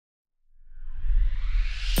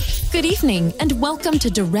Good evening, and welcome to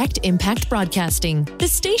Direct Impact Broadcasting, the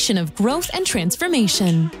station of growth and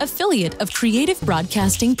transformation. Affiliate of Creative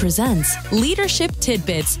Broadcasting presents Leadership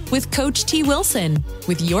Tidbits with Coach T. Wilson,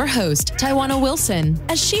 with your host, Taiwana Wilson,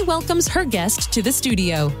 as she welcomes her guest to the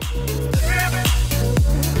studio.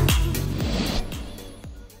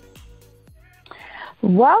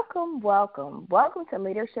 Welcome to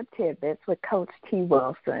Leadership Tidbits with Coach T.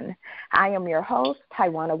 Wilson. I am your host,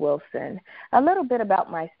 Taiwana Wilson. A little bit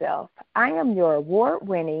about myself. I am your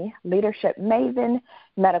award-winning leadership maven,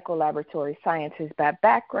 medical laboratory scientist by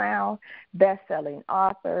background, best-selling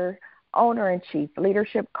author, owner and chief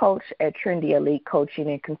leadership coach at Trinity Elite Coaching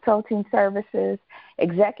and Consulting Services,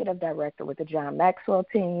 executive director with the John Maxwell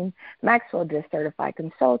team, Maxwell Disc Certified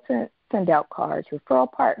Consultant, Send Out Cards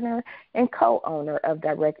referral partner, and co-owner of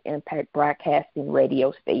Direct Impact Broadcasting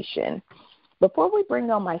radio station. Before we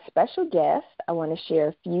bring on my special guest, I want to share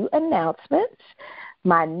a few announcements.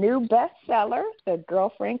 My new bestseller, The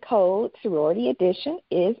Girlfriend Code Sorority Edition,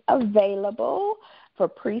 is available for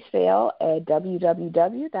pre-sale at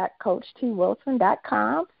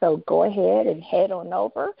www.coachtwilson.com. So go ahead and head on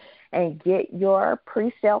over and get your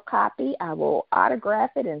pre-sale copy. I will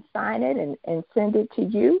autograph it and sign it and send it to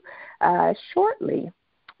you shortly.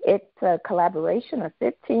 It's a collaboration of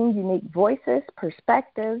 15 unique voices,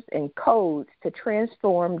 perspectives, and codes to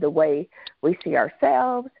transform the way we see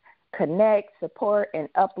ourselves, connect, support, and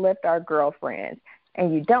uplift our girlfriends.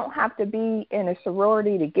 And you don't have to be in a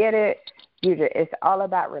sorority to get it. It's all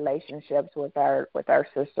about relationships with our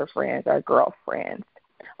sister friends, our girlfriends.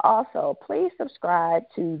 Also, please subscribe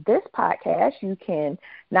to this podcast. You can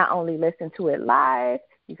not only listen to it live,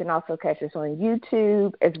 you can also catch us on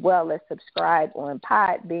YouTube, as well as subscribe on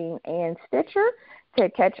Podbean and Stitcher to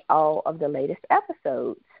catch all of the latest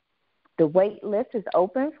episodes. The wait list is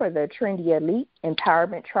open for the Trinity Elite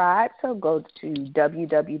Empowerment Tribe, so go to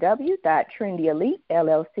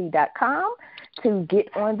www.trinityelitellc.com to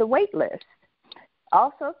get on the wait list.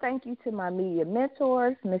 Also, thank you to my media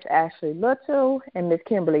mentors, Ms. Ashley Little and Ms.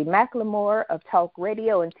 Kimberly McLemore of Talk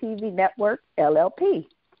Radio and TV Network, LLP.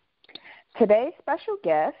 Today's special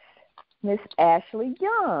guest, Ms. Ashley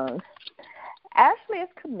Young. Ashley is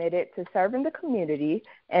committed to serving the community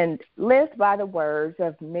and lives by the words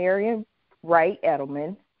of Marian Wright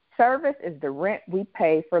Edelman, service is the rent we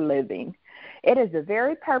pay for living. It is the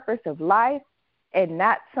very purpose of life and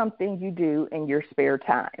not something you do in your spare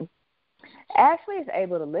time. Ashley is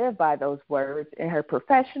able to live by those words in her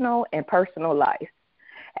professional and personal life.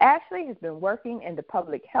 Ashley has been working in the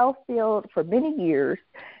public health field for many years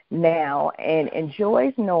now and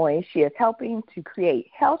enjoys knowing she is helping to create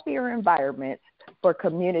healthier environments for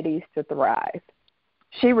communities to thrive.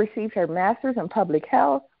 She received her master's in public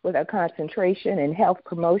health with a concentration in health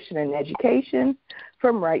promotion and education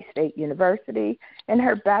from Wright State University and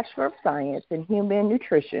her Bachelor of Science in Human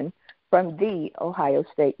Nutrition from The Ohio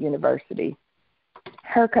State University.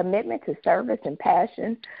 Her commitment to service and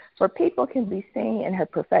passion for people can be seen in her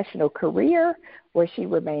professional career, where she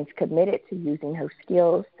remains committed to using her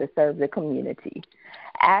skills to serve the community.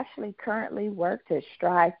 Ashley currently works at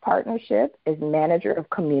Strive Partnership as Manager of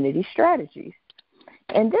Community Strategies.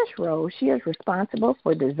 In this role, she is responsible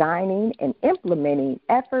for designing and implementing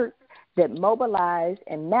efforts that mobilize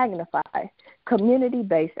and magnify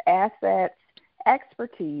community-based assets,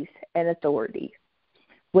 expertise, and authority,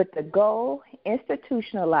 with the goal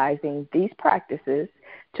institutionalizing these practices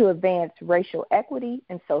to advance racial equity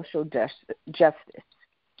and social justice.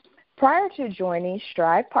 Prior to joining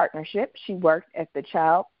Strive Partnership, she worked at the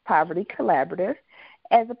Child Poverty Collaborative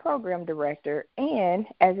as a program director and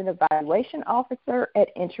as an evaluation officer at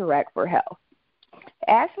Interact for Health.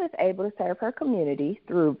 Ashley is able to serve her community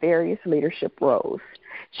through various leadership roles.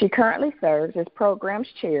 She currently serves as programs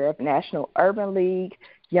chair of National Urban League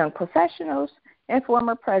Young Professionals and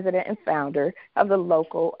former president and founder of the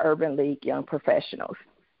local Urban League Young Professionals.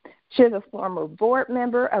 She is a former board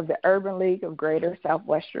member of the Urban League of Greater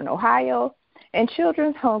Southwestern Ohio and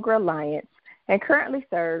Children's Hunger Alliance, and currently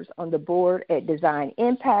serves on the board at Design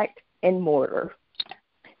Impact and Mortar.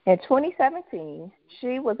 In 2017,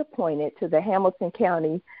 she was appointed to the Hamilton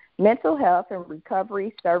County Mental Health and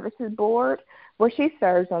Recovery Services Board, where she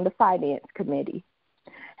serves on the Finance Committee.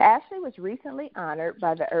 Ashley was recently honored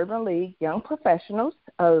by the Urban League Young Professionals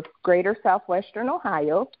of Greater Southwestern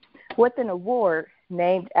Ohio with an award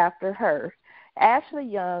named after her, Ashley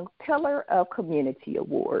Young Pillar of Community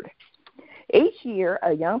Award. Each year,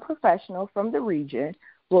 a young professional from the region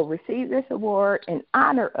will receive this award in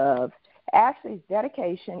honor of Ashley's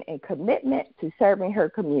dedication and commitment to serving her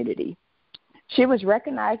community. She was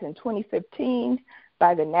recognized in 2015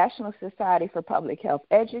 by the National Society for Public Health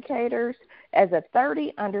Educators as a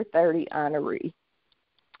 30 under 30 honoree.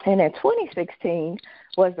 And in 2016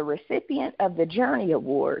 was the recipient of the Journey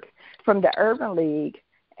Award from the Urban League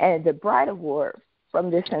and the Bright Award from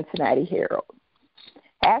the Cincinnati Herald.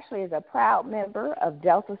 Ashley is a proud member of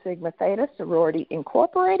Delta Sigma Theta Sorority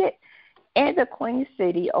Incorporated and the Queen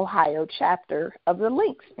City, Ohio chapter of the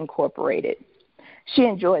Lynx Incorporated. She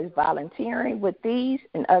enjoys volunteering with these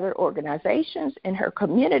and other organizations in her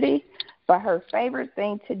community, but her favorite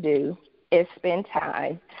thing to do is spend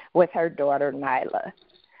time with her daughter, Nyla.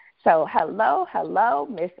 So, hello,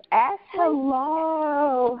 Miss Ashley.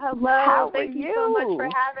 Hello. Thank you so much for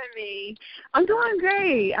having me. I'm doing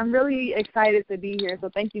great. I'm really excited to be here,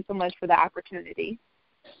 so thank you so much for the opportunity.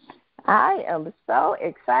 I am so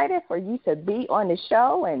excited for you to be on the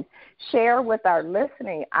show and share with our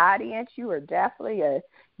listening audience. You are definitely a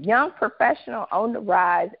young professional on the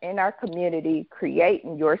rise in our community,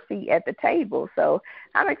 creating your seat at the table. So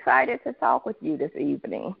I'm excited to talk with you this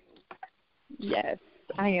evening. Yes,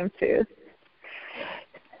 I am too.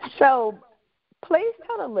 So please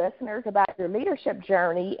tell the listeners about your leadership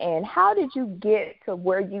journey and how did you get to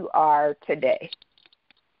where you are today?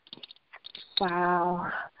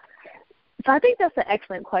 Wow. So I think that's an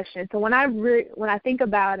excellent question. So when I think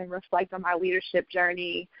about and reflect on my leadership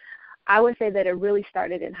journey, I would say that it really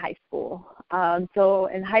started in high school. So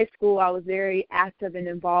in high school, I was very active and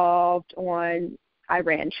involved I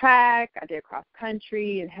ran track, I did cross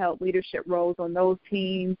country and held leadership roles on those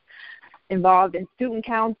teams, involved in student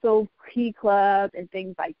council, Key Club, and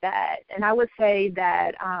things like that. And I would say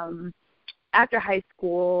that after high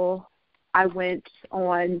school, I went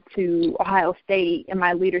on to Ohio State, and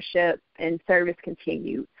my leadership and service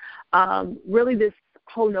continued. Really, this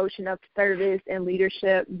whole notion of service and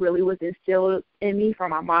leadership really was instilled in me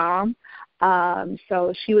from my mom.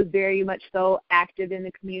 So she was very much so active in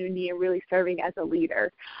the community and really serving as a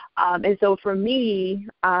leader. And so for me,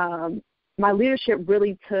 my leadership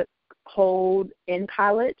really took hold in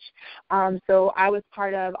college. So I was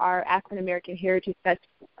part of our African American Heritage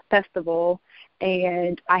Festival,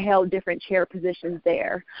 and I held different chair positions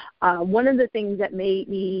there. One of the things that made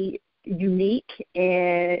me unique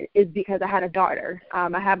is because I had a daughter.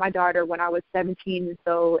 I had my daughter when I was 17, and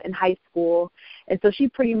so in high school, and so she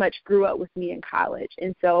pretty much grew up with me in college.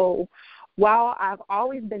 And so while I've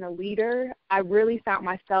always been a leader, I really found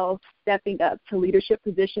myself stepping up to leadership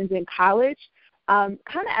positions in college, kind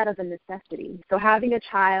of out of a necessity. So having a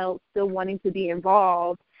child, still wanting to be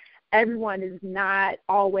involved, everyone is not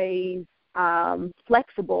always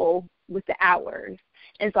flexible with the hours.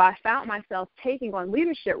 And so I found myself taking on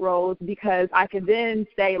leadership roles because I could then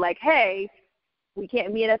say, like, hey, we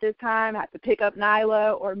can't meet at this time, I have to pick up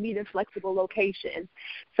Nyla or meet in flexible locations.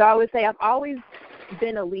 So I would say I've always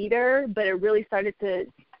been a leader, but it really started to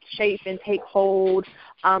shape and take hold,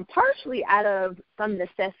 partially out of some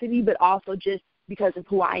necessity, but also just because of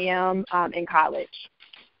who I am in college.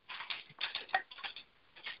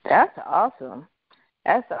 That's awesome.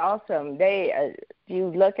 That's awesome. You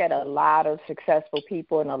look at a lot of successful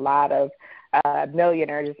people and a lot of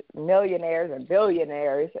millionaires and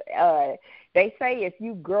billionaires. They say if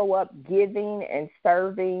you grow up giving and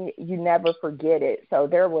serving, you never forget it. So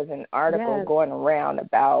there was an article going around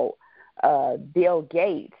about Bill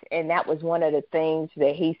Gates, and that was one of the things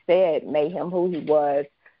that he said made him who he was,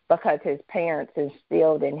 because his parents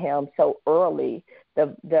instilled in him so early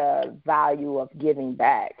the value of giving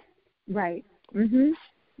back. Right. Mhm.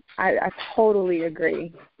 I totally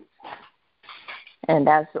agree. And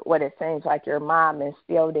that's what it seems like your mom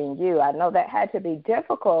instilled in you. I know that had to be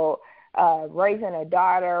difficult, raising a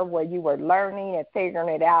daughter where you were learning and figuring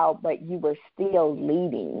it out, but you were still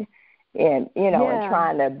leading and, and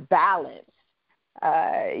trying to balance.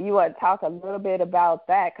 You want to talk a little bit about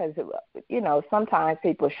that because, sometimes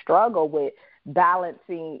people struggle with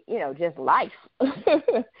balancing, just life.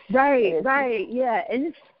 Right. Yeah.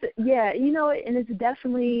 And it's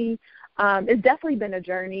definitely been a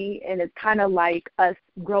journey, and it's kind of like us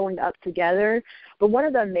growing up together. But one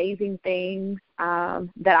of the amazing things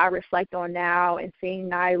that I reflect on now and seeing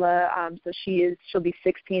Nyla, so she'll be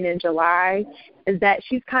 16 in July, is that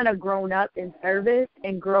she's kind of grown up in service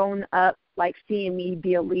and grown up like seeing me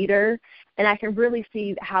be a leader, and I can really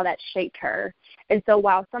see how that shaped her. And so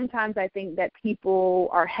while sometimes I think that people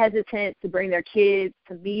are hesitant to bring their kids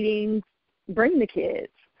to meetings, bring the kids.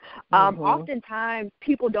 Oftentimes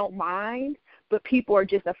people don't mind, but people are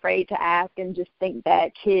just afraid to ask and just think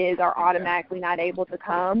that kids are automatically not able to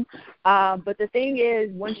come. But the thing is,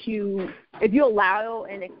 if you allow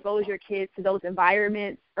and expose your kids to those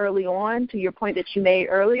environments early on, to your point that you made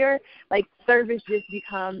earlier, like service just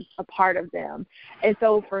becomes a part of them. And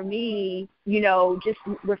so for me, just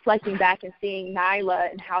reflecting back and seeing Nyla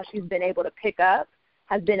and how she's been able to pick up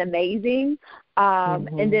has been amazing.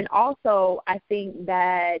 And then also I think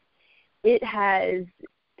that it has,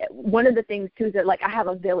 one of the things too is that like I have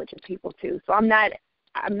a village of people too. So I'm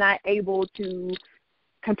not able to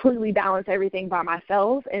completely balance everything by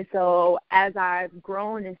myself. And so as I've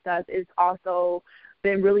grown and stuff, it's also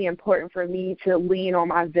been really important for me to lean on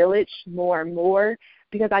my village more and more,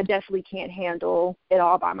 because I definitely can't handle it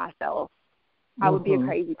all by myself. I would be a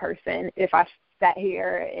crazy person if I sat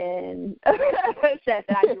here and said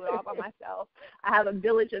that I do it all by myself. I have a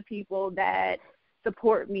village of people that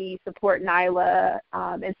support me, support Nyla,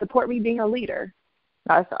 and support me being a leader.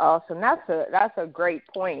 That's awesome. That's a great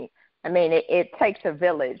point. I mean, it takes a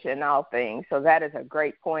village in all things, so that is a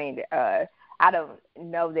great point. I don't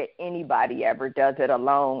know that anybody ever does it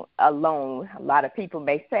alone. A lot of people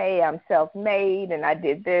may say, I'm self-made and I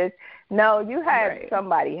did this. No, you have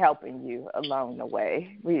somebody helping you along the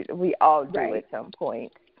way. We all do at some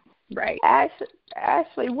point. Right.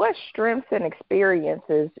 Ashley, what strengths and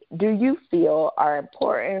experiences do you feel are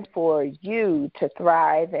important for you to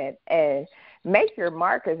thrive and make your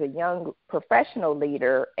mark as a young professional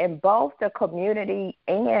leader in both the community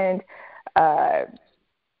and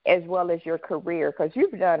as well as your career? Because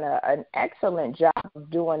you've done an excellent job of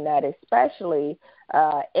doing that, especially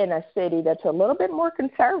in a city that's a little bit more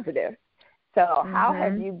conservative. So how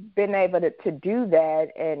have you been able to do that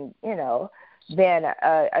and, been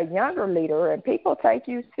a younger leader and people take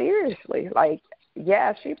you seriously? Like,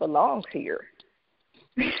 yeah, she belongs here.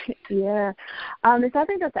 Yeah. So I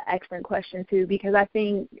think that's an excellent question, too, because I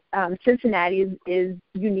think Cincinnati is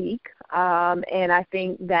unique, and I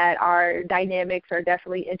think that our dynamics are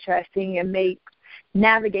definitely interesting and make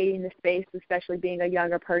navigating the space, especially being a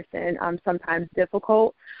younger person, sometimes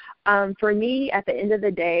difficult. For me, at the end of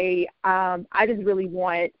the day, I just really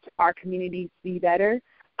want our community to be better.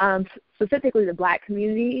 Specifically the Black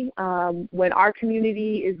community. When our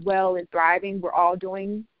community is well and thriving, we're all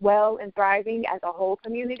doing well and thriving as a whole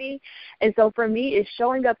community. And so for me, it's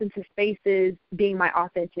showing up into spaces being my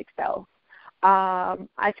authentic self.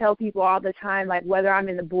 I tell people all the time, like whether I'm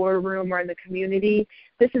in the boardroom or in the community,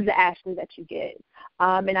 this is the Ashley that you get.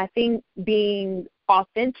 And I think being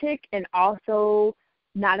authentic and also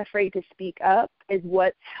not afraid to speak up is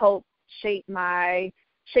what's helped shape my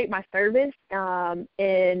service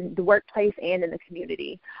in the workplace and in the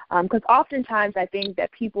community. Because oftentimes I think that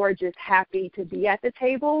people are just happy to be at the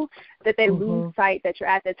table, that they lose sight that you're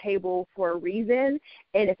at the table for a reason.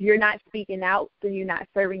 And if you're not speaking out, then you're not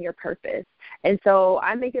serving your purpose. And so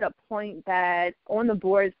I make it a point that on the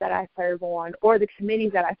boards that I serve on or the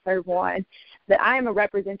committees that I serve on, that I am a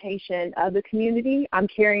representation of the community. I'm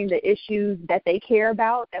carrying the issues that they care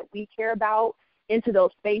about, that we care about, into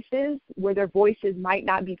those spaces where their voices might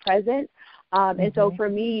not be present. And so for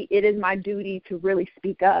me, it is my duty to really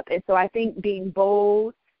speak up. And so I think being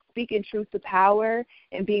bold, speaking truth to power,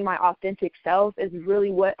 and being my authentic self is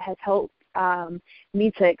really what has helped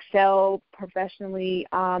me to excel professionally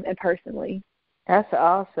and personally. That's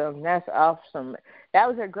awesome. That's awesome. That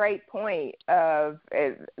was a great point.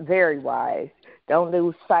 Very wise. Don't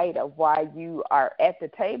lose sight of why you are at the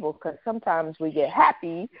table, because sometimes we get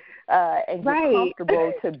happy and get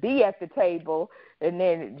comfortable to be at the table and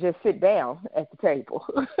then just sit down at the table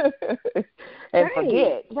and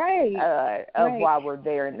forget of why we're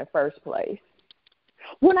there in the first place.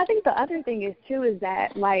 Well, and I think the other thing is, too, is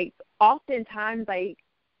that, like, oftentimes, like,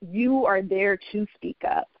 you are there to speak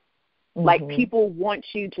up. Like, people want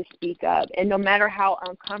you to speak up, and no matter how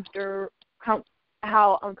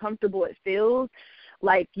uncomfortable it feels,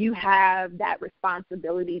 like, you have that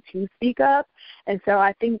responsibility to speak up. And so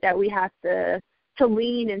I think that we have to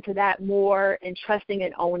lean into that more and trusting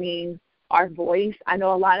and owning our voice. I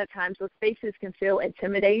know a lot of times those spaces can feel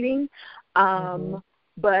intimidating,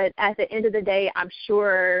 but at the end of the day, I'm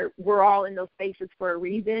sure we're all in those spaces for a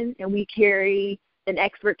reason, and we carry an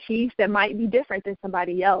expertise that might be different than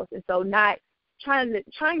somebody else. And so not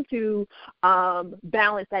trying to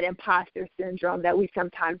balance that imposter syndrome that we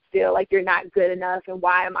sometimes feel like you're not good enough and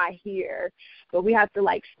why am I here? But we have to,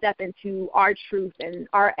 like, step into our truth and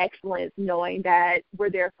our excellence, knowing that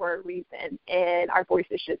we're there for a reason and our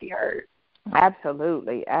voices should be heard.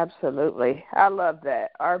 Absolutely, absolutely. I love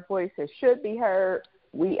that. Our voices should be heard.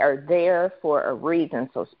 We are there for a reason,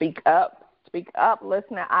 so speak up. Speak up,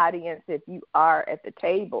 listening audience, if you are at the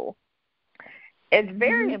table. It's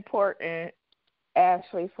very important,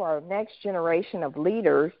 Ashley, for our next generation of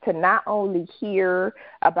leaders to not only hear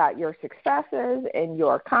about your successes and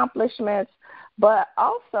your accomplishments, but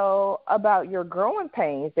also about your growing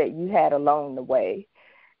pains that you had along the way.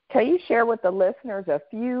 Can you share with the listeners a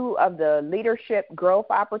few of the leadership growth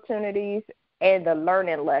opportunities and the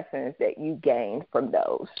learning lessons that you gained from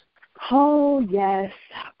those? Oh, yes,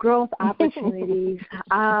 growth opportunities.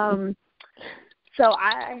 So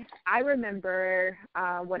I remember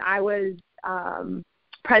when I was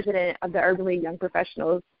president of the Urban League Young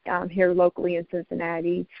Professionals here locally in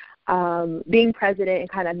Cincinnati, being president and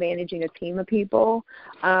kind of managing a team of people.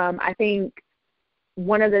 I think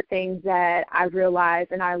one of the things that I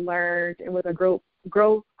realized and I learned and was a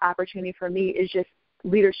growth opportunity for me is just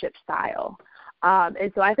leadership style.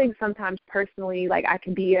 And so I think sometimes personally, like, I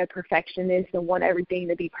can be a perfectionist and want everything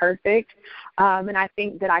to be perfect. And I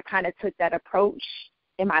think that I kind of took that approach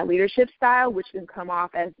in my leadership style, which can come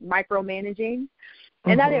off as micromanaging.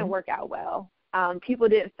 And that didn't work out well. People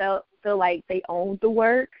didn't feel like they owned the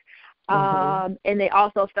work. And they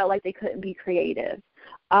also felt like they couldn't be creative.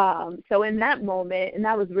 So in that moment, and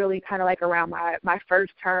that was really kind of like around my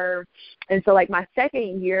first term. And so like my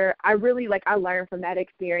second year, I learned from that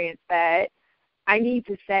experience that I need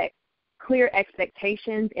to set clear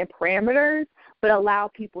expectations and parameters, but allow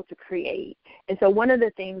people to create. And so one of the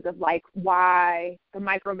things of like why the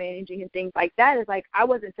micromanaging and things like that is like I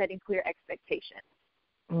wasn't setting clear expectations.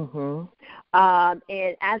 And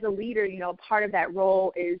as a leader, part of that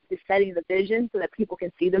role is setting the vision so that people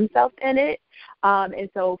can see themselves in it. And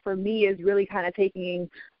so for me is really kind of taking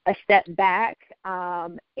a step back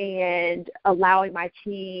and allowing my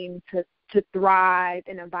team to thrive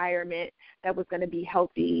in an environment that was going to be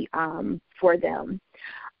healthy for them.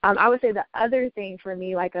 I would say the other thing for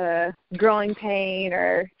me, like a growing pain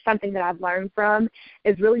or something that I've learned from,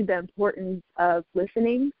 is really the importance of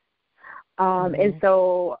listening. And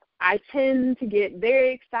so I tend to get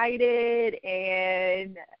very excited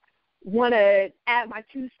and want to add my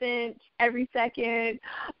 2 cents every second,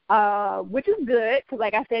 which is good because,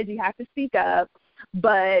 like I said, you have to speak up.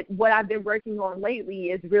 But what I've been working on lately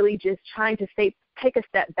is really just trying to take a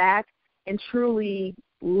step back and truly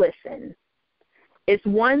listen. It's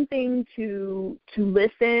one thing to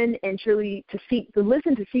listen and truly to seek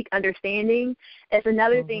understanding. It's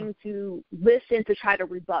another thing to listen to try to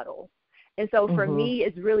rebuttal. And so for me,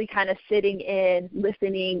 it's really kind of sitting in,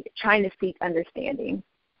 listening, trying to seek understanding.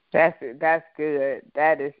 That's good.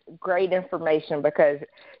 That is great information because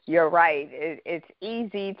you're right. It's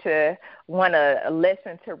easy to want to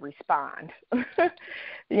listen to respond.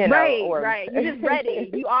 Right. You're just ready.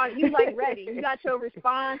 You like ready. You got your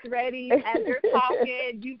response ready as you're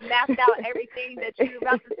talking. You've mapped out everything that you're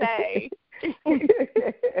about to say.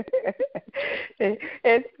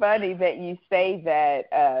 It's funny that you say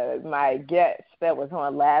that. My guest that was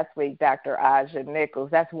on last week, Dr. Aja Nichols,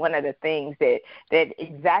 that's one of the things that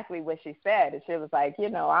exactly what she said. And she was like,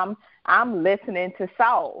 I'm listening to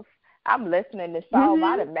solve. I'm listening to solve.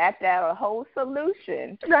 I'd have mapped out a whole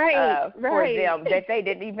solution for them that they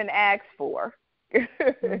didn't even ask for.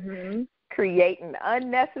 Creating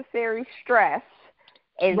unnecessary stress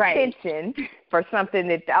and tension for something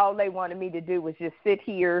that all they wanted me to do was just sit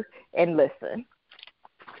here and listen.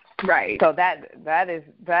 Right. So that is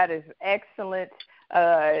excellent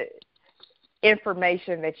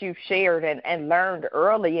information that you've shared and learned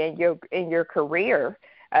early in your career.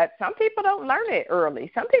 Some people don't learn it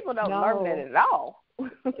early. Some people don't learn it at all.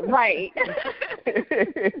 Right.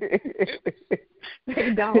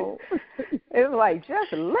 They don't. It's like,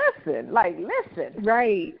 just listen. Like, listen.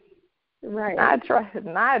 Right.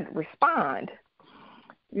 Not respond.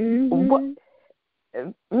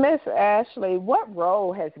 Miss Ashley, what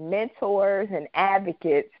role has mentors and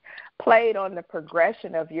advocates played on the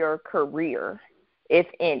progression of your career, if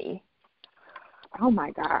any? Oh,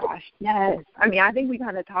 my gosh, yes. I mean, I think we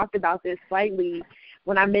kind of talked about this slightly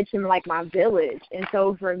when I mentioned, like, my village. And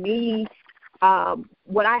so for me,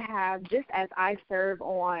 what I have, just as I serve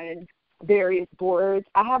on various boards,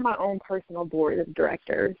 I have my own personal board of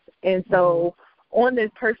directors. And so on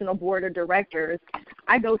this personal board of directors,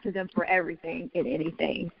 I go to them for everything and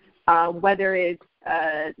anything, whether it's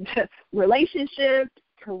relationships,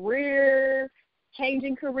 career,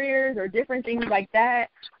 changing careers, or different things like that.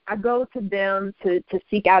 I go to them to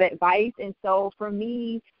seek out advice. And so for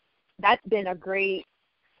me, that's been a great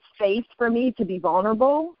space for me to be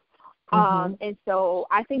vulnerable. And so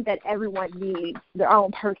I think that everyone needs their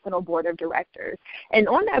own personal board of directors. And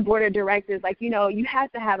on that board of directors, like, you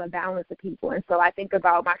have to have a balance of people. And so I think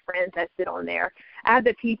about my friends that sit on there. I have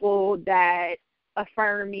the people that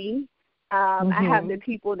affirm me I have the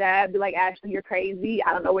people that be like, Ashley, you're crazy.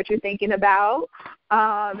 I don't know what you're thinking about.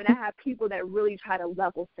 And I have people that really try to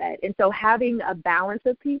level set. And so having a balance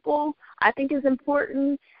of people, I think, is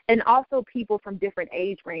important, and also people from different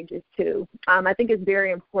age ranges too. I think it's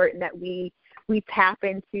very important that we tap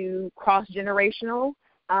into cross-generational.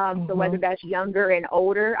 So whether that's younger and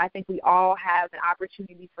older, I think we all have an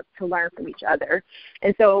opportunity to learn from each other.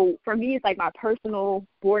 And so for me, it's like my personal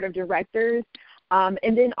board of directors.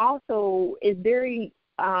 And then also it's very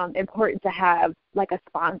important to have like a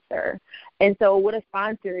sponsor. And so what a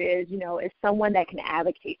sponsor is someone that can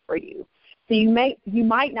advocate for you. So you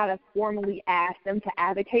might not have formally asked them to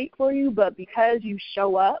advocate for you, but because you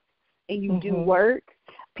show up and you do work,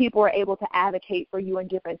 people are able to advocate for you in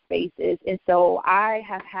different spaces. And so I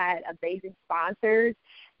have had amazing sponsors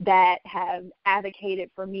that have advocated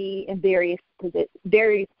for me in various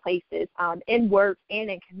places, in work and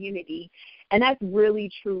in community. And that's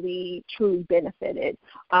really, truly benefited.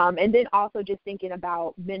 And then also just thinking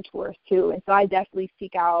about mentors too. And so I definitely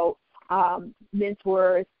seek out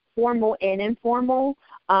mentors, formal and informal,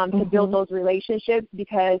 to build those relationships,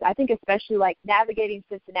 because I think especially like navigating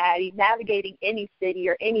Cincinnati, navigating any city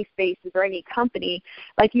or any spaces or any company,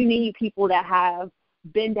 like you need people that have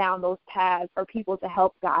been down those paths or people to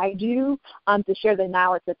help guide you, to share the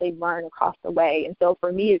knowledge that they've learned across the way. And so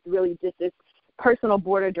for me, it's really just this personal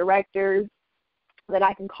board of directors that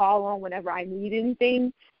I can call on whenever I need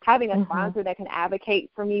anything, having a sponsor that can advocate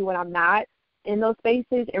for me when I'm not in those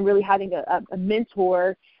spaces, and really having a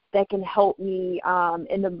mentor that can help me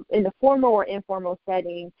in the formal or informal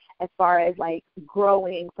setting as far as like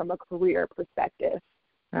growing from a career perspective.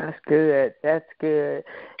 That's good. That's good.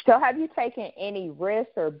 So have you taken any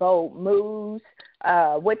risks or bold moves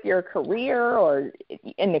with your career or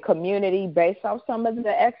in the community based off some of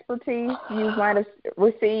the expertise you might have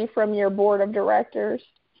received from your board of directors?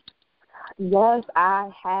 Yes, I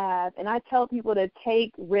have. And I tell people to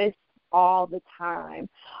take risks all the time.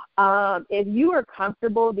 If you are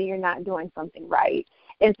comfortable, then you're not doing something right.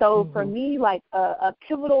 And so for me, like a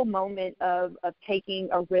pivotal moment of taking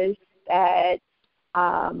a risk that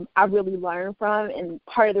I really learned from, and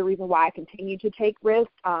part of the reason why I continue to take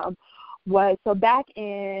risks, was so back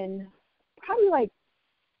in probably like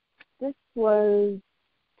this was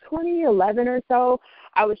 2011 or so,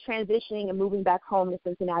 I was transitioning and moving back home to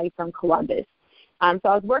Cincinnati from Columbus. So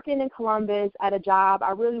I was working in Columbus at a job.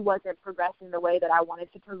 I really wasn't progressing the way that I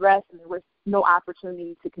wanted to progress, and there was no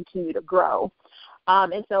opportunity to continue to grow.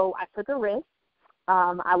 And so I took a risk.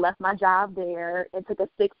 I left my job there and took a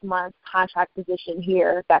 6-month contract position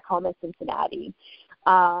here back home in Cincinnati.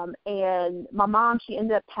 And my mom, she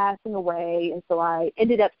ended up passing away, and so I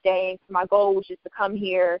ended up staying. So my goal was just to come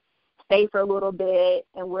here, stay for a little bit,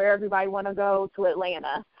 and where everybody want to go, to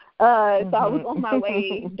Atlanta. So I was on my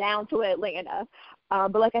way down to Atlanta.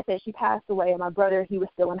 But like I said, she passed away, and my brother, he was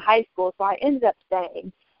still in high school, so I ended up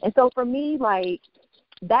staying. And so for me, like,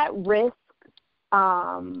 that risk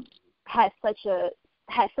had such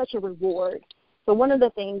a reward. So one of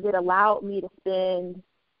the things, it allowed me to spend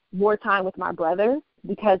more time with my brother,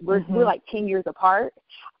 because we're like 10 years apart.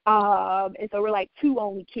 And so we're like 2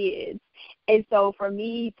 only kids. And so for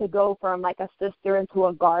me to go from like a sister into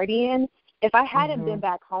a guardian, if I hadn't been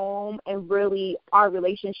back home and really our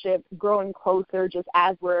relationship growing closer just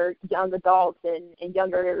as we're young adults and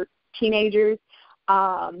younger teenagers,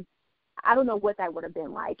 I don't know what that would have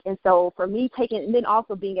been like. And so for me and then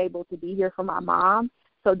also being able to be here for my mom,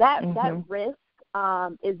 so that risk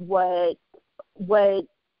is what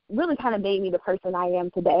really kind of made me the person I am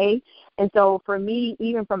today. And so for me,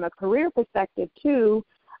 even from a career perspective too,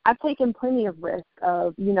 I've taken plenty of risk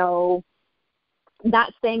of,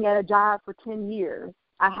 not staying at a job for 10 years.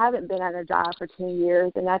 I haven't been at a job for 10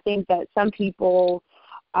 years, and I think that some people,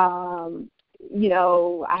 I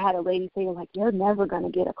had a lady say, like, you're never going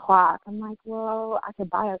to get a clock. I'm like, well, I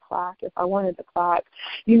could buy a clock if I wanted the clock,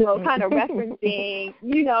 kind of referencing,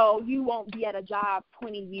 you won't be at a job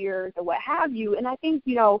 20 years or what have you. And I think,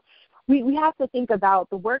 we have to think about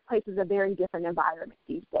the workplace is a very different environment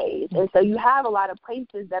these days. And so you have a lot of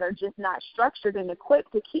places that are just not structured and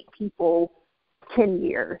equipped to keep people 10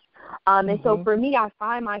 years. And so for me, I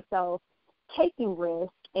find myself taking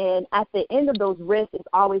risks, and at the end of those risks, it's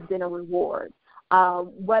always been a reward,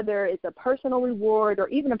 whether it's a personal reward or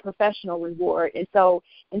even a professional reward. And so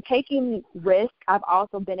in taking risks, I've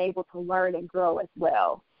also been able to learn and grow as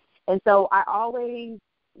well. And so I always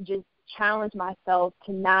just challenge myself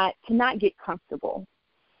to not get comfortable,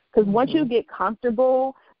 because once you get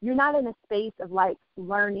comfortable, you're not in a space of like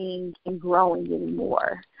learning and growing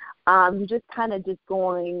anymore. You're just kind of just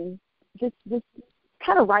going, just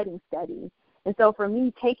kind of riding steady. And so for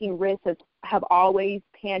me, taking risks have always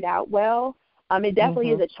panned out well. It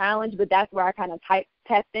definitely is a challenge, but that's where I kind of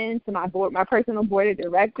tap into my personal board of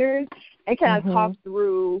directors and kind of talk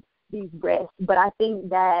through these risks. But I think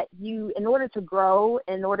that in order to grow,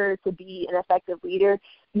 in order to be an effective leader,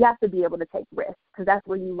 you have to be able to take risks, because that's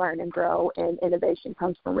where you learn and grow, and innovation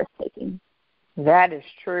comes from risk taking. That is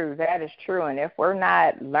true. That is true. And if we're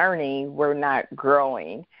not learning, we're not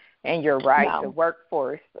growing. And you're right. No. The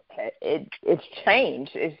workforce, it's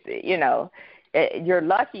changed. You're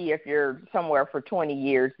lucky if you're somewhere for 20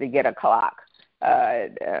 years to get a clock.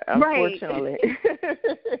 Unfortunately,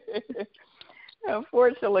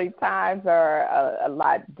 unfortunately, times are a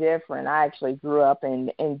lot different. I actually grew up in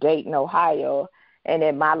Dayton, Ohio, and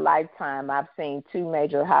in my lifetime, I've seen 2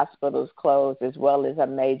 major hospitals close, as well as a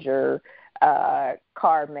major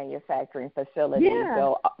car manufacturing facility. Yeah.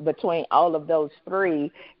 So between all of those 3,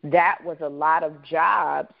 that was a lot of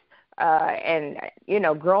jobs. And,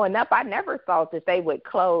 growing up, I never thought that they would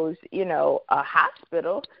close, a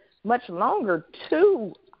hospital, much longer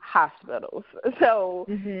 2 hospitals. So,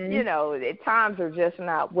 times are just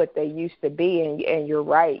not what they used to be. And you're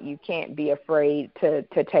right, you can't be afraid to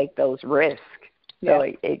take those risks.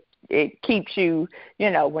 So it keeps you,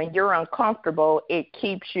 when you're uncomfortable, it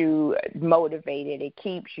keeps you motivated. It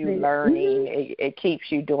keeps you learning. It keeps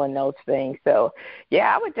you doing those things. So,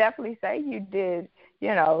 I would definitely say you did,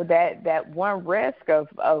 that one risk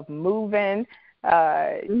of moving,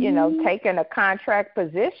 taking a contract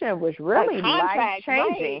position was really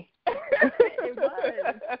life-changing. Right.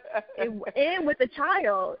 It was. And with a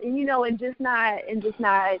child, and just not,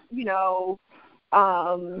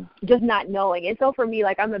 just not knowing. And so for me,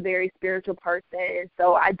 I'm a very spiritual person,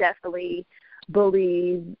 so I definitely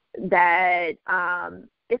believe that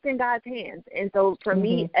it's in God's hands. And so for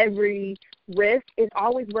me, every risk is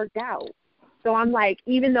always worked out. So I'm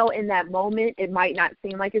even though in that moment it might not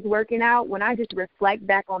seem like it's working out, when I just reflect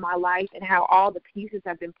back on my life and how all the pieces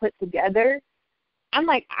have been put together, I'm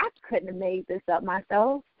I couldn't have made this up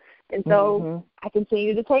myself. And so I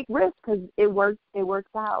continue to take risks because it works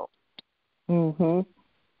out.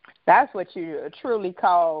 That's what you truly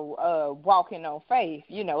call walking on faith.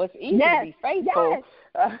 It's easy to be faithful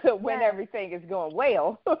when everything is going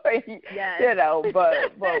well. But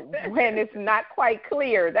when it's not quite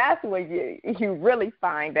clear, that's when you really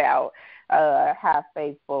find out how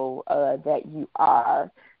faithful that you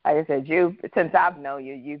are. Like I said, since I've known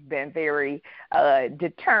you, you've been very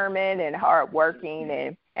determined and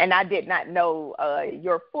hardworking, and I did not know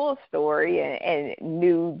your full story and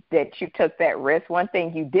knew that you took that risk. One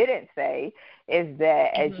thing you didn't say is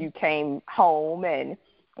that as you came home and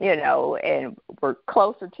were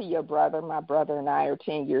closer to your brother, my brother and I are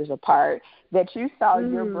 10 years apart, that you saw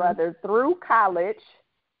your brother through college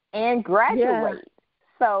and graduate.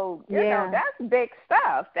 So, that's big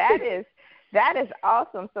stuff. That is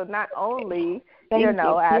awesome. So not only,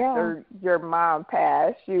 after your mom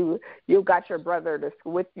passed, you got your brother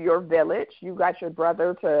with your village. You got your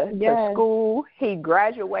brother to school. He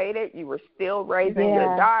graduated. You were still raising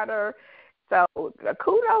your daughter. So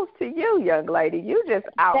kudos to you, young lady. You just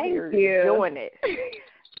out here doing it.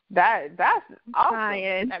 That's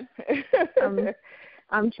awesome.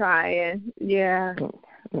 I'm trying. Yeah.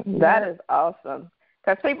 That is awesome.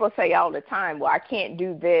 Because people say all the time, well, I can't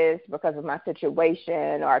do this because of my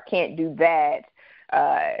situation, or I can't do that.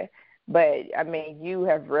 But, you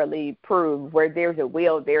have really proved where there's a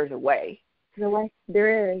will, there's a way.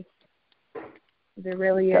 There is. There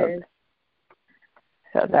really is.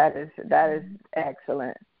 So that is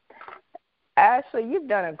excellent. Ashley, you've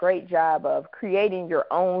done a great job of creating your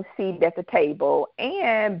own seat at the table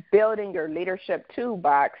and building your leadership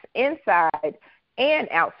toolbox inside and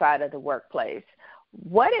outside of the workplace.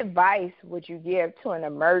 What advice would you give to an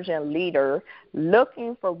emerging leader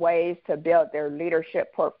looking for ways to build their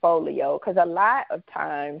leadership portfolio? Because a lot of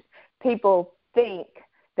times people think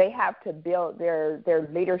they have to build their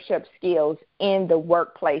leadership skills in the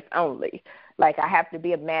workplace only. Like, I have to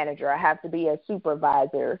be a manager, I have to be a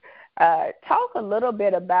supervisor. Talk a little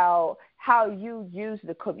bit about how you use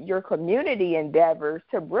your community endeavors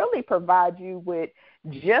to really provide you with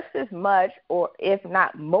just as much, or if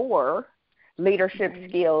not more, leadership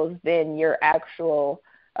skills than your actual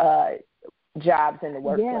jobs in the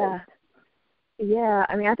workplace. Yeah.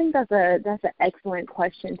 I think that's an excellent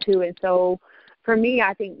question too. And so for me,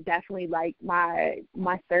 I think definitely my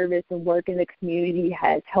service and work in the community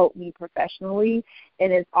has helped me professionally,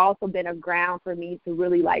 and it's also been a ground for me to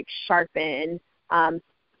really sharpen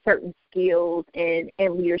certain skills and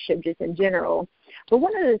leadership just in general. But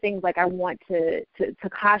one of the things I want to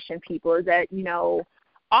caution people is that,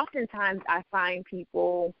 oftentimes I find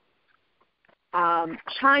people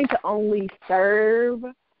trying to only serve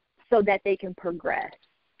so that they can progress.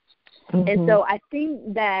 Mm-hmm. And so I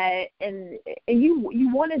think that, and you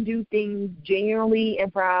want to do things genuinely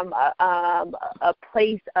and from a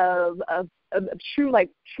place of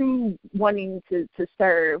true wanting to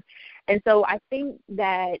serve. And so I think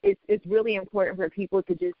that it's really important for people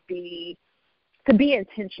to just be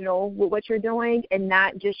intentional with what you're doing and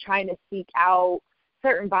not just trying to seek out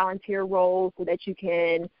certain volunteer roles so that you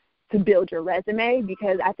can to build your resume,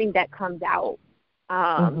 because I think that comes out.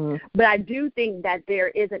 But I do think that there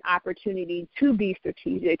is an opportunity to be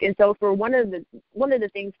strategic. And so for one of the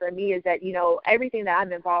things for me is that, you know, everything that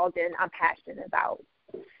I'm involved in, I'm passionate about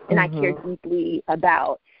and I care deeply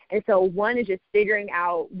about. And so one is just figuring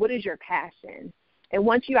out what is your passion. And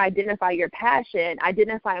once you identify your passion,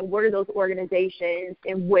 identifying what are those organizations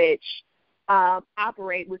in which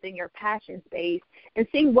operate within your passion space and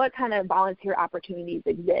seeing what kind of volunteer opportunities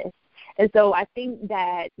exist. And so I think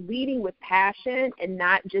that leading with passion and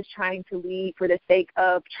not just trying to lead for the sake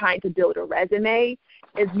of trying to build a resume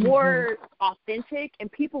is more authentic,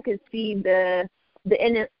 and people can see the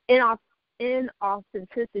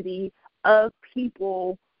inauthenticity of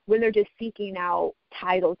people when they're just seeking out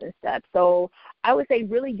titles and stuff. So I would say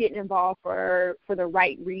really getting involved for the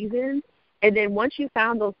right reasons. And then once you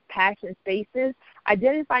found those passion spaces,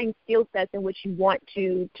 identifying skill sets in which you want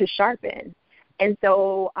to sharpen. And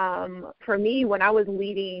so for me, when I was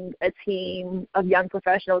leading a team of young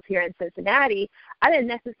professionals here in Cincinnati, I didn't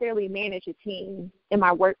necessarily manage a team in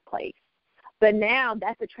my workplace. But now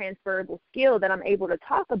that's a transferable skill that I'm able to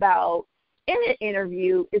talk about in an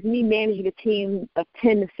interview, is me managing a team of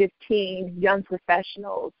 10 to 15 young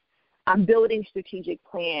professionals. I'm building strategic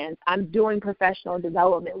plans. I'm doing professional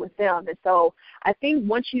development with them. And so I think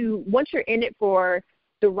once you're in it for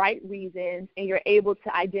the right reasons and you're able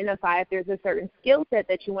to identify if there's a certain skill set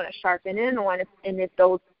that you want to sharpen in on, and if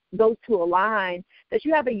those two align, that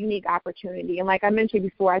you have a unique opportunity. And like I mentioned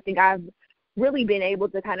before, I think I've really been able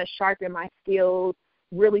to kind of sharpen my skills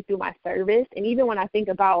really through my service. And even when I think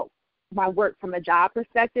about my work from a job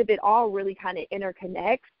perspective, it all really kind of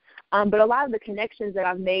interconnects. But a lot of the connections that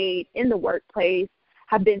I've made in the workplace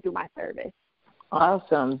have been through my service.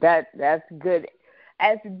 Awesome. That's good.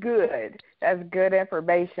 That's good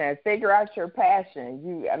information. Figure out your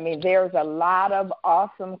passion. There's a lot of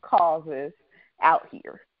awesome causes out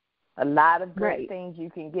here. A lot of great things you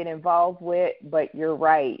can get involved with, but you're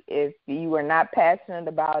right. If you are not passionate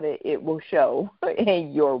about it, it will show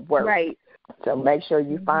in your work. Right. So make sure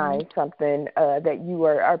you find something that you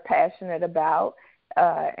are passionate about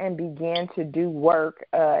and begin to do work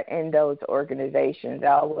in those organizations.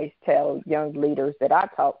 I always tell young leaders that I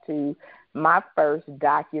talk to, my first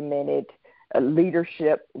documented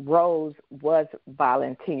leadership roles was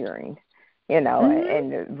volunteering,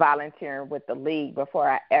 and volunteering with the league before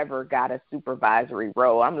I ever got a supervisory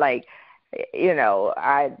role. I'm like,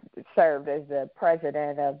 I served as the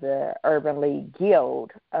president of the Urban League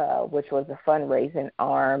Guild, which was a fundraising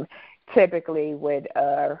arm, typically with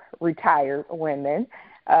retired women,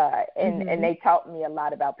 and they taught me a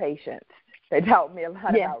lot about patience. They taught me a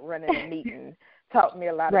lot about running a meeting, taught me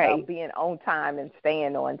a lot about being on time and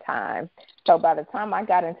staying on time. So by the time I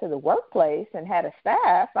got into the workplace and had a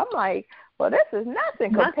staff, I'm like, well, this is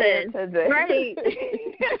nothing compared to the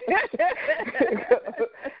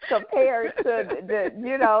compared to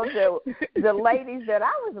the ladies that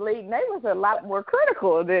I was leading. They was a lot more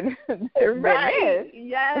critical than this.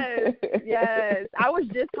 Yes. I was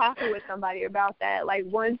just talking with somebody about that. Like,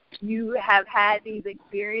 once you have had these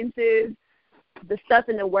experiences, the stuff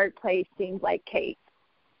in the workplace seems like cake.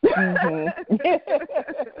 Because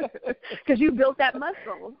you built that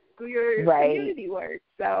muscle through your community work.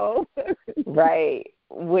 So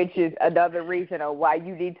which is another reason of why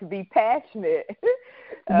you need to be passionate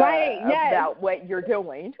about what you're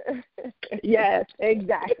doing. Yes,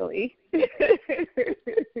 exactly.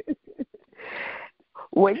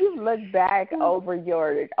 When you look back over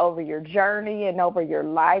your journey and over your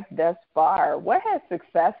life thus far, what has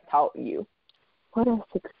success taught you? What is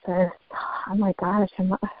success? Oh my gosh,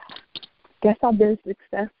 I guess I've been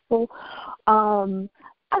successful.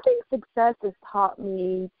 I think success has taught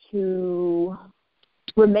me to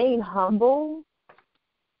remain humble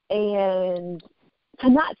and to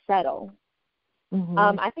not settle.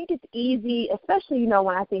 I think it's easy, especially,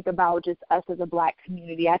 when I think about just us as a Black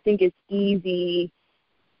community, I think it's easy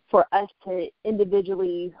for us to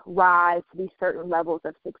individually rise to these certain levels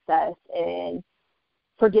of success and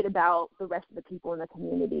forget about the rest of the people in the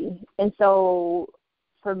community. And so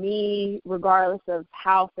for me, regardless of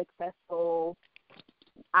how successful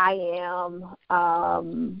I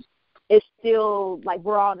am, it's still like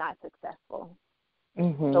we're all not successful.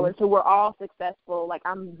 Mm-hmm. So until we're all successful, like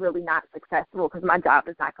I'm really not successful because my job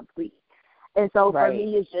is not complete. And so for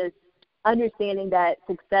me, it's just understanding that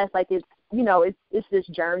success, like it's, you know, it's this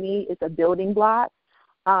journey, it's a building block,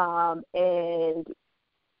 and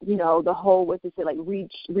you know the whole, what's it say, like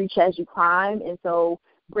reach as you climb, and so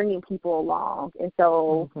bringing people along. And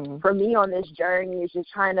so for me on this journey is just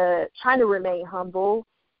trying to remain humble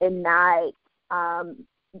and not,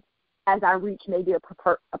 as I reach maybe a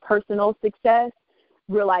personal success,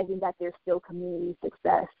 realizing that there's still community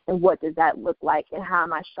success, and what does that look like, and how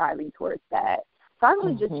am I striving towards that. So I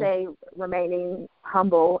would just say remaining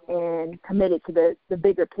humble and committed to the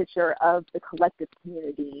bigger picture of the collective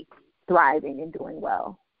community thriving and doing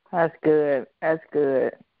well. That's good. That's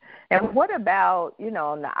good. And what about, you know,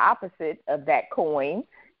 on the opposite of that coin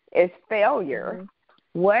is failure.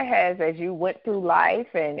 What has, as you went through life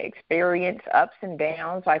and experienced ups and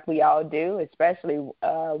downs like we all do, especially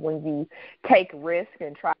when you take risks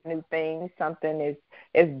and try new things, something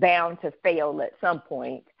is bound to fail at some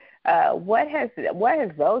point. What has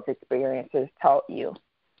those experiences taught you?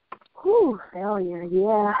 Failure,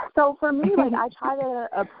 yeah. So for me, like I try to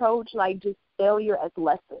approach like just failure as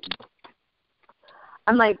lessons.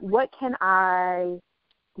 I'm like, what can I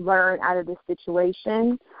learn out of this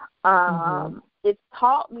situation? It's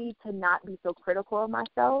taught me to not be so critical of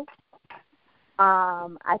myself.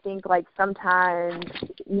 I think like sometimes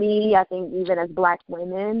I think even as Black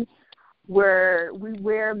women, we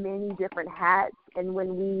wear many different hats, and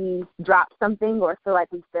when we drop something or feel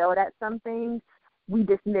like we failed at something, we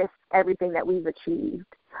dismiss everything that we've achieved.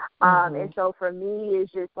 And so for me,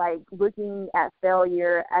 it's just like looking at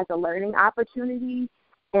failure as a learning opportunity,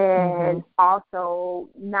 and also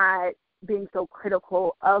not being so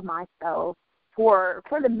critical of myself for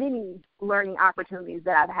the many learning opportunities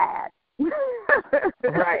that I've had.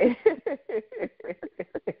 Right.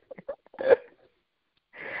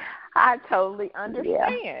 I totally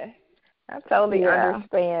understand. I totally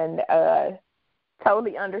understand.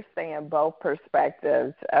 Totally understand both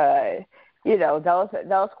perspectives. You know,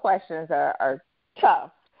 those questions are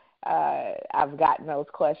tough. I've gotten those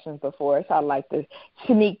questions before, so I like to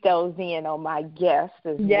sneak those in on my guests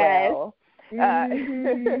as well. You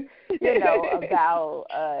know, about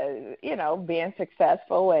you know, being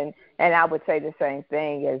successful, and I would say the same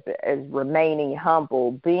thing as remaining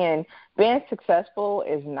humble. Being successful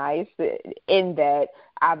is nice in that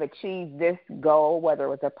I've achieved this goal, whether it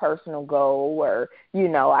was a personal goal or, you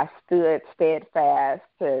know, I stood steadfast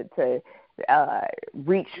to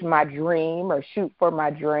reach my dream or shoot for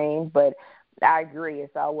my dream. But I agree,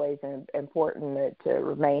 it's always important to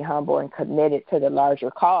remain humble and committed to the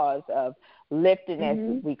larger cause of lifting as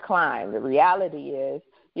we climb. The reality is,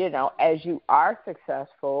 you know, as you are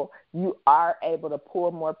successful, you are able to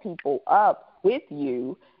pull more people up with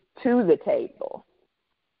you to the table.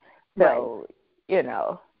 So, you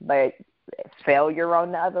know, but failure,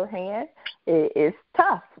 on the other hand, is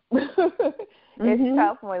tough. It's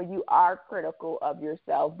tough when you are critical of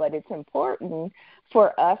yourself, but it's important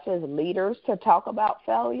for us as leaders to talk about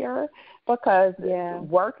failure, because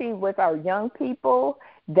working with our young people,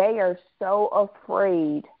 they are so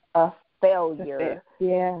afraid of failure.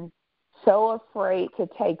 So afraid to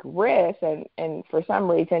take risks, and for some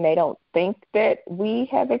reason they don't think that we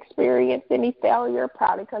have experienced any failure,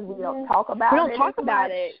 probably because we don't talk about it. We don't talk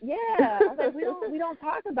about it. Yeah. Like we don't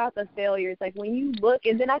talk about the failures. Like when you look,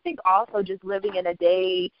 and then I think also just living in a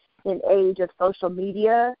day and age of social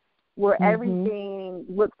media where everything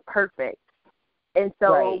looks perfect. And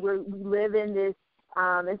so we live in this,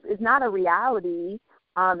 it's not a reality.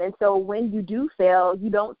 And so when you do fail, you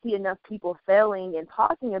don't see enough people failing and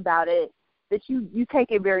talking about it, that you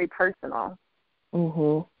take it very personal.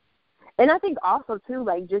 And I think also too,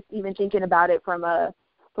 like just even thinking about it from a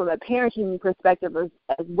parenting perspective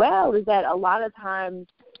as well, is that a lot of times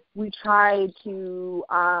we try to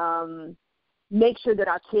make sure that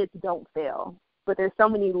our kids don't fail. But there's so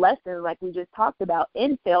many lessons, like we just talked about,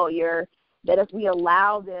 in failure, that if we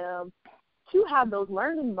allow them to have those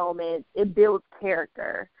learning moments, it builds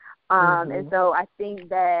character. And so I think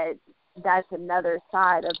that that's another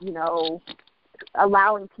side of, you know,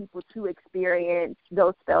 allowing people to experience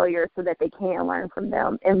those failures so that they can learn from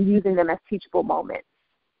them, and using them as teachable moments.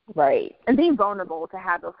 Right. And being vulnerable to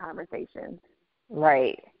have those conversations.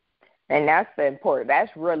 Right. And that's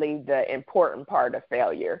really the important part of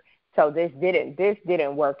failure. So this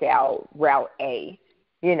didn't work out, route A.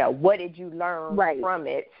 You know, what did you learn from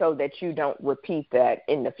it so that you don't repeat that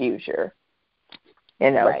in the future?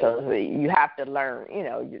 You know, so you have to learn, you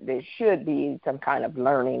know, there should be some kind of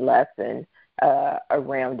learning lesson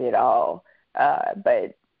around it all.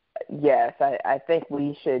 But yes, I think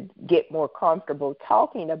we should get more comfortable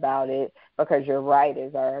talking about it, because you're right,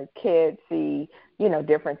 as our kids see,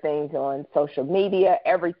 different things on social media,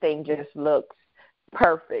 everything just looks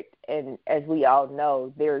perfect. And as we all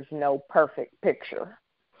know, there's no perfect picture.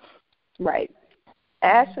 Right.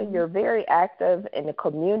 Ashley, you're very active in the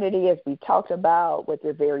community, as we talked about, with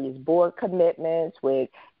your various board commitments with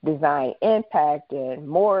Design Impact and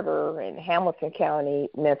Mortar and Hamilton County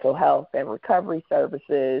Mental Health and Recovery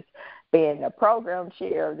Services, being the program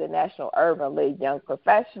chair of the National Urban League Young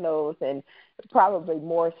Professionals, and probably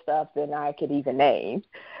more stuff than I could even name.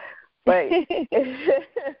 But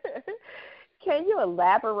can you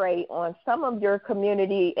elaborate on some of your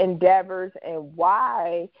community endeavors and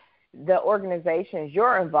why the organizations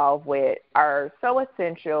you're involved with are so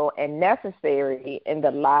essential and necessary in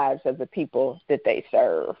the lives of the people that they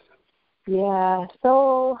serve? Yeah,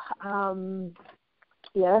 so,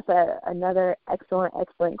 that's another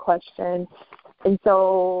excellent question. And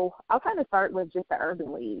so I'll kind of start with just the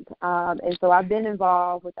Urban League. And so I've been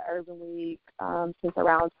involved with the Urban League since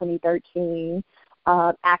around 2013.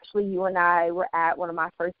 Actually, you and I were at one of my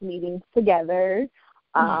first meetings together.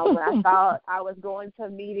 When I thought I was going to a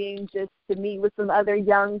meeting just to meet with some other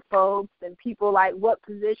young folks and people like, what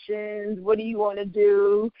positions, what do you want to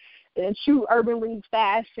do? And in true Urban League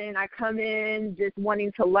fashion, I come in just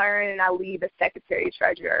wanting to learn, and I leave as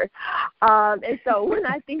secretary-treasurer. And so when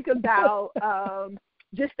I think about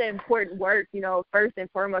just the important work, first and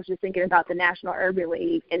foremost, just thinking about the National Urban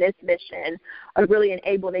League and its mission of really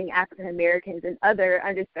enabling African Americans and other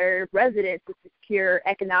underserved residents to secure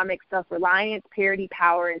economic self-reliance, parity,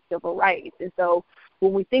 power, and civil rights. And so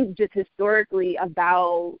when we think just historically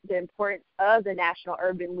about the importance of the National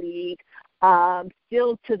Urban League,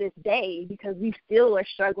 still to this day, because we still are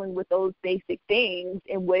struggling with those basic things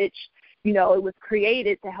in which, it was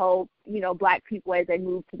created to help, Black people as they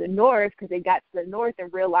moved to the North, because they got to the North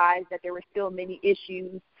and realized that there were still many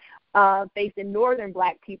issues facing Northern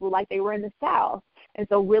Black people like they were in the South. And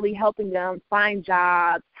so really helping them find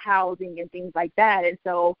jobs, housing, and things like that. And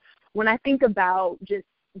so when I think about just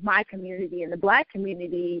my community and the Black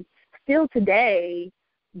community, still today,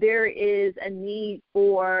 there is a need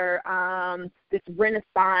for this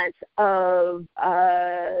renaissance of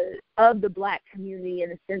the Black community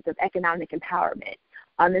in the sense of economic empowerment.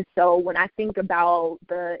 And so when I think about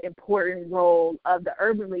the important role of the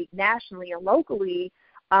Urban League nationally and locally,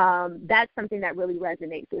 that's something that really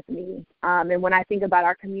resonates with me. And when I think about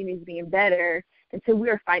our communities being better, until we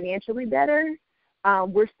are financially better,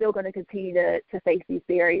 we're still going to continue to face these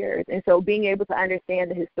barriers. And so being able to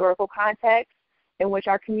understand the historical context in which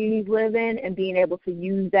our communities live in and being able to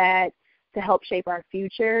use that to help shape our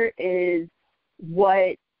future is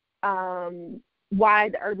what why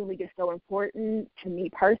the Urban League is so important to me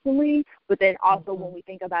personally, but then also when we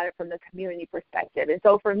think about it from the community perspective. And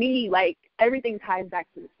so for me, like, everything ties back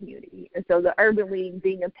to the community. And so the Urban League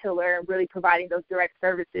being a pillar and really providing those direct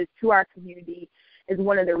services to our community is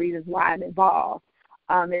one of the reasons why I'm involved.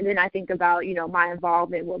 And then I think about, my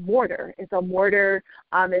involvement with Mortar. And so Mortar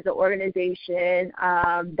is an organization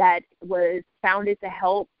that was founded to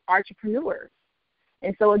help entrepreneurs.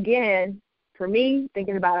 And so, again, for me,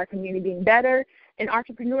 thinking about our community being better, and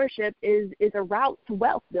entrepreneurship is a route to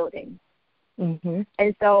wealth building. Mm-hmm.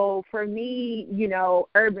 And so for me,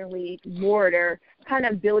 Urban League, Mortar, kind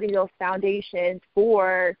of building those foundations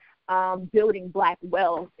for building Black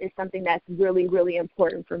wealth is something that's really, really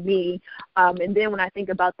important for me. And then when I think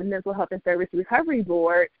about the Mental Health and Service Recovery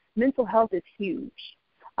Board, mental health is huge.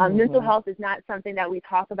 Mental health is not something that we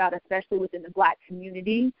talk about, especially within the Black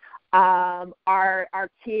community. Our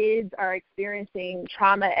kids are experiencing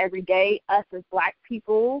trauma every day. Us as Black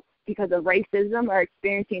people, because of racism, are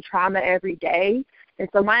experiencing trauma every day. And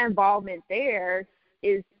so my involvement there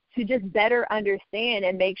is to just better understand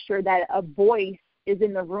and make sure that a voice is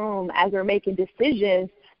in the room as we're making decisions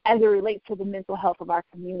as it relates to the mental health of our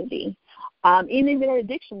community. And even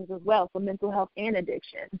addictions as well, so mental health and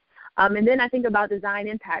addictions. And then I think about Design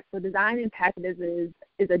Impact. So Design Impact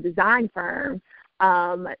is a design firm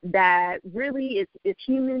that really is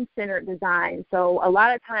human-centered design. So a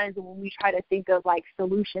lot of times when we try to think of, like,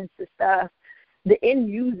 solutions to stuff, the end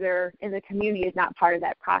user in the community is not part of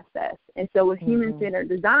that process. And so with human-centered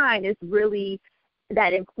design, it's really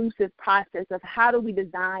that inclusive process of how do we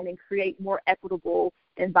design and create more equitable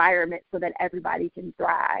environments so that everybody can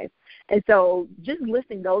thrive. And so just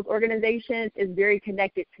listing those organizations is very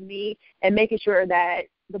connected to me, and making sure that,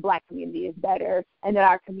 the Black community is better and that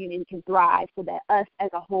our community can thrive so that us as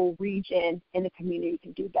a whole region and the community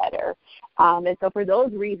can do better. And so for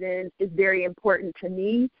those reasons, it's very important to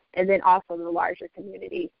me and then also the larger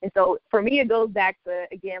community. And so for me, it goes back to,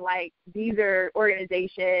 again, like these are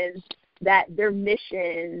organizations that their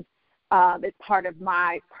mission is part of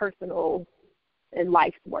my personal and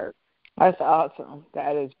life's work. That's awesome.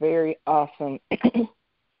 That is very awesome.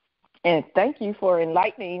 And thank you for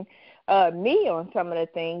enlightening me on some of the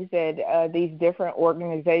things that these different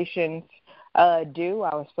organizations do.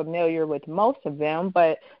 I was familiar with most of them,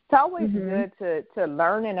 but it's always good to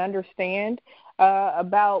learn and understand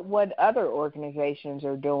about what other organizations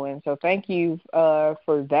are doing. So thank you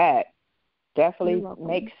for that. Definitely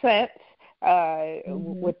makes sense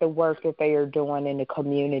with the work that they are doing in the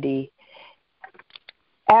community.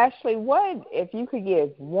 Ashley, what if you could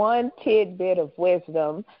give one tidbit of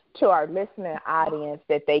wisdom to our listening audience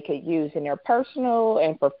that they could use in their personal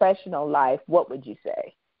and professional life, what would you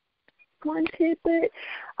say? One tidbit?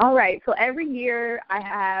 All right. So every year I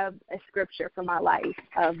have a scripture for my life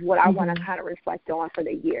of what I want to kind of reflect on for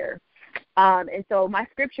the year. And so my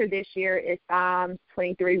scripture this year is Psalms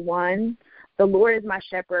 23:1. The Lord is my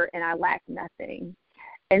shepherd and I lack nothing.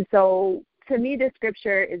 And so to me, this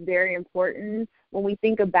scripture is very important when we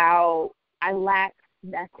think about I lack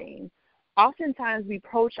nothing. Oftentimes we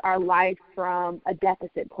approach our life from a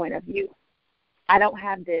deficit point of view. I don't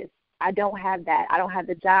have this. I don't have that. I don't have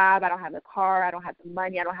the job. I don't have the car. I don't have the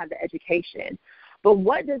money. I don't have the education. But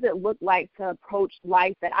what does it look like to approach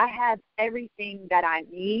life that I have everything that I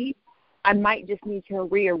need? I might just need to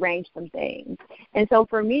rearrange some things. And so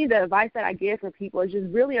for me, the advice that I give for people is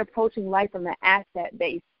just really approaching life from an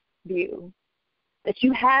asset-based view, that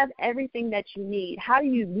you have everything that you need. How do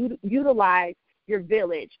you utilize your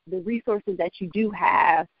village, the resources that you do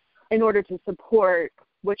have in order to support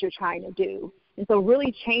what you're trying to do? And so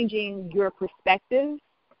really changing your perspective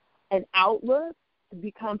and outlook to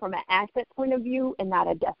become from an asset point of view and not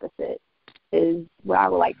a deficit is what I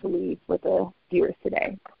would like to leave with the viewers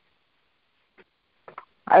today.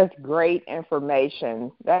 That's great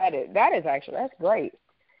information. That's great.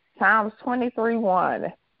 Psalms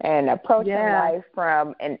 23:1. And approaching life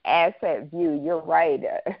from an asset view, you're right.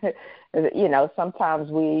 Sometimes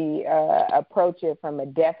we approach it from a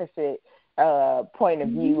deficit point of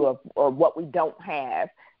view of what we don't have.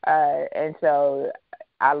 And so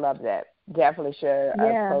I love that. Definitely should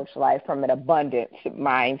approach life from an abundance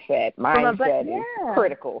mindset. Mindset is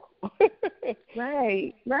critical.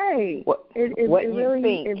 Right. What It you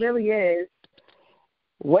think. It really is.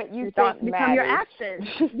 What you think become matters. Your actions.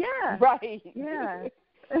 Yeah. Right. Yeah.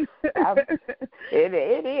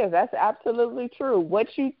 It is. That's absolutely true. What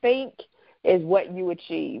you think is what you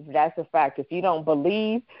achieve. That's a fact. If you don't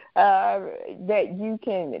believe that you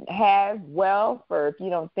can have wealth, or if you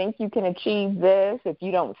don't think you can achieve this, if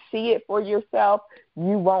you don't see it for yourself,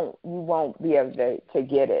 you won't be able to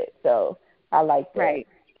get it. So I like that.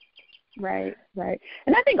 Right.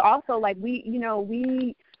 And I think also like we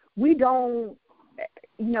don't.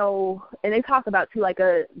 And they talk about too, like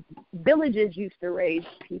villages used to raise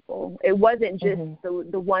people. It wasn't just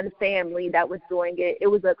the one family that was doing it. It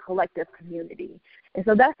was a collective community. And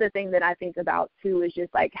so that's the thing that I think about too, is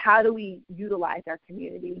just like, how do we utilize our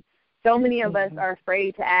community? So many of us are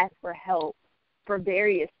afraid to ask for help for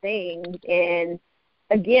various things. And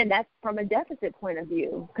again, that's from a deficit point of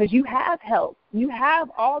view, because you have help. You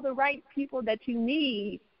have all the right people that you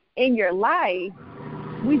need in your life.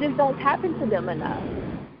 We just don't tap into them enough.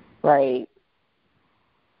 Right.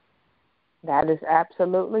 That is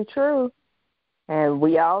absolutely true. And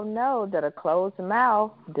we all know that a closed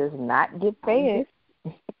mouth does not get fed.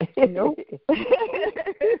 Nope.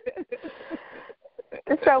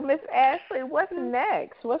 So, Miss Ashley, what's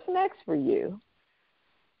next? What's next for you?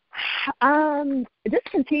 Just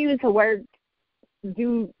continue to work,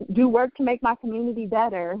 do work to make my community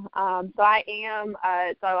better. So I am,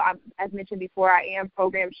 as mentioned before, I am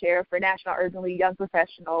program chair for National Urban League Young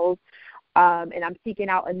Professionals, and I'm seeking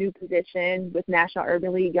out a new position with National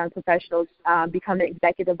Urban League Young Professionals, becoming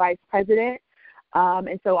executive vice president.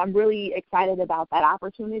 And so I'm really excited about that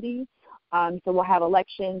opportunity. So we'll have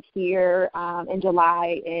elections here in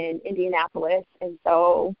July in Indianapolis, and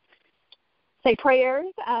so say prayers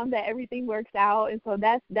that everything works out. And so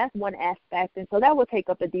that's one aspect. And so that will take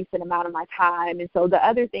up a decent amount of my time. And so the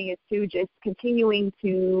other thing is to just continuing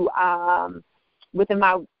to, within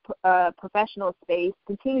my professional space,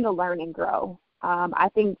 continue to learn and grow. I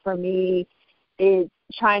think for me, it's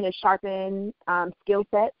trying to sharpen skill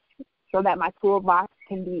sets so that my toolbox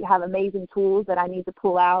can have amazing tools that I need to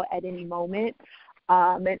pull out at any moment.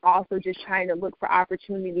 And also just trying to look for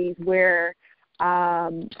opportunities where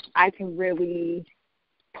I can really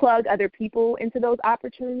plug other people into those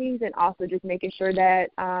opportunities, and also just making sure that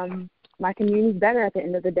my community is better at the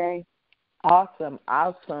end of the day. Awesome.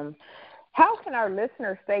 How can our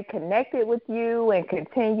listeners stay connected with you and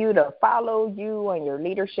continue to follow you on your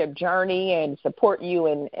leadership journey and support you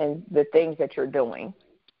in the things that you're doing?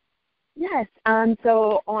 Yes.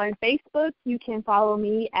 So on Facebook, you can follow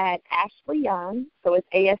me at Ashley Young. So it's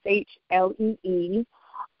ASHLEE.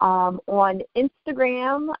 On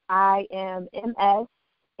Instagram, I am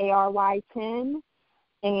MSARY10.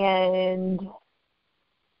 And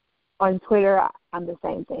on Twitter, I'm the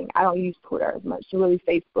same thing. I don't use Twitter as much. So really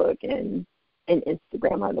Facebook and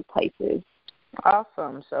Instagram are the places.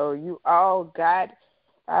 Awesome. So you all got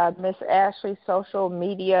Miss Ashley's social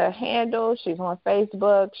media handles. She's on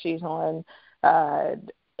Facebook. She's on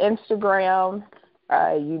Instagram.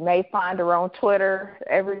 You may find her on Twitter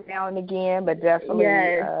every now and again, but definitely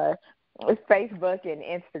Facebook and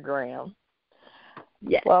Instagram.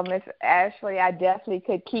 Yes. Well, Miss Ashley, I definitely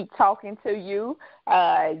could keep talking to you.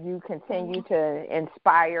 You continue to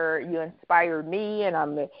inspire. You inspire me, and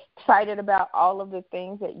I'm excited about all of the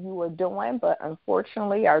things that you are doing. But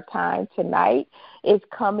unfortunately, our time tonight is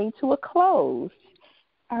coming to a close.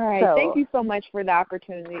 All right. Thank you so much for the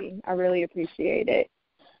opportunity. I really appreciate it.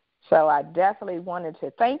 So I definitely wanted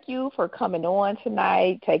to thank you for coming on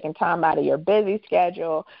tonight, taking time out of your busy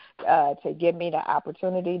schedule to give me the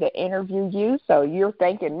opportunity to interview you. So you're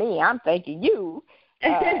thanking me. I'm thanking you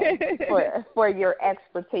for your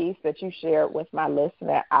expertise that you shared with my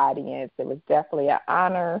listener audience. It was definitely an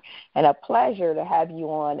honor and a pleasure to have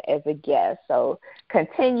you on as a guest. So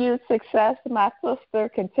continued success, my sister.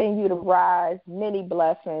 Continue to rise. Many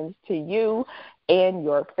blessings to you and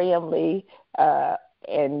your family,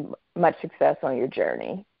 and much success on your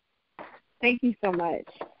journey. Thank you so much.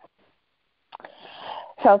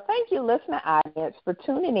 So thank you, listener audience, for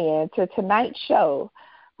tuning in to tonight's show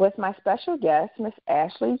with my special guest, Miss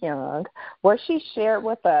Ashley Young, where she shared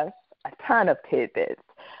with us a ton of tidbits.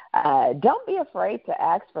 Don't be afraid to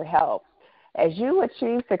ask for help. As you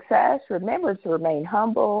achieve success, remember to remain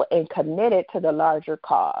humble and committed to the larger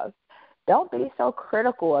cause. Don't be so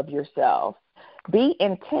critical of yourself. Be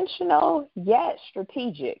intentional yet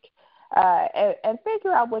strategic, and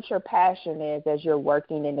figure out what your passion is as you're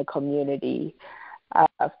working in the community.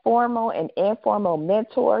 Formal and informal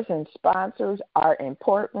mentors and sponsors are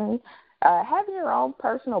important. Having your own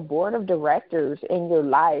personal board of directors in your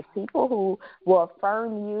life, people who will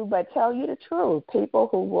affirm you but tell you the truth, people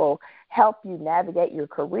who will help you navigate your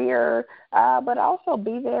career, but also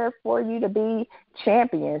be there for you to be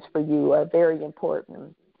champions for you are very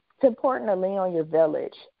important. It's important to lean on your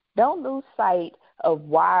village. Don't lose sight of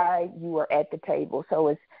why you are at the table. So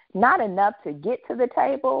it's not enough to get to the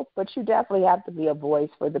table, but you definitely have to be a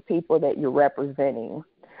voice for the people that you're representing.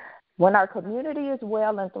 When our community is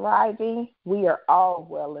well and thriving, we are all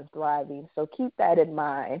well and thriving. So keep that in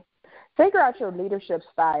mind. Figure out your leadership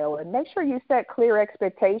style and make sure you set clear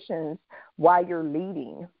expectations while you're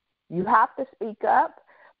leading. You have to speak up,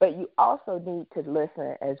 but you also need to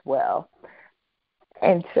listen as well.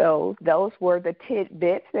 And so those were the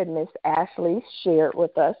tidbits that Miss Ashley shared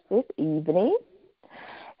with us this evening.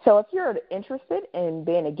 So if you're interested in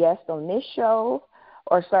being a guest on this show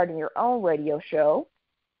or starting your own radio show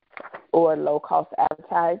or low-cost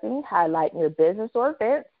advertising, highlighting your business or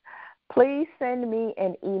events, please send me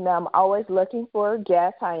an email. I'm always looking for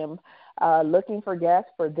guests. I am looking for guests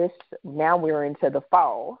for this. Now we're into the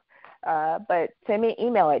fall. But send me an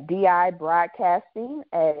email at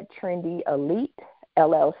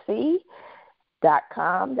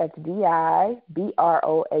dibroadcasting@TrendyEliteLLC.com. That's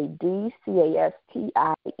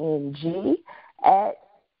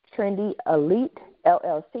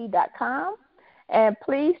DIBROADCASTING@TrendyEliteLLC.com. And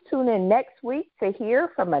please tune in next week to hear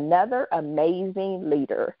from another amazing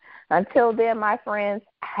leader. Until then, my friends,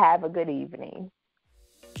 have a good evening.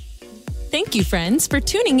 Thank you, friends, for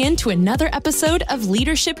tuning in to another episode of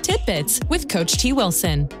Leadership Tidbits with Coach T.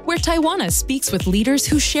 Wilson, where Taiwana speaks with leaders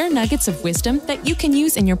who share nuggets of wisdom that you can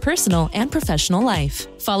use in your personal and professional life.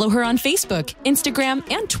 Follow her on Facebook, Instagram,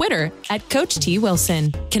 and Twitter at Coach T.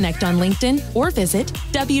 Wilson. Connect on LinkedIn or visit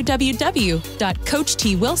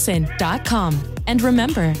www.coachtwilson.com. And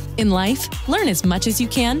remember, in life, learn as much as you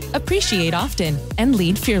can, appreciate often, and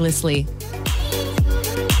lead fearlessly.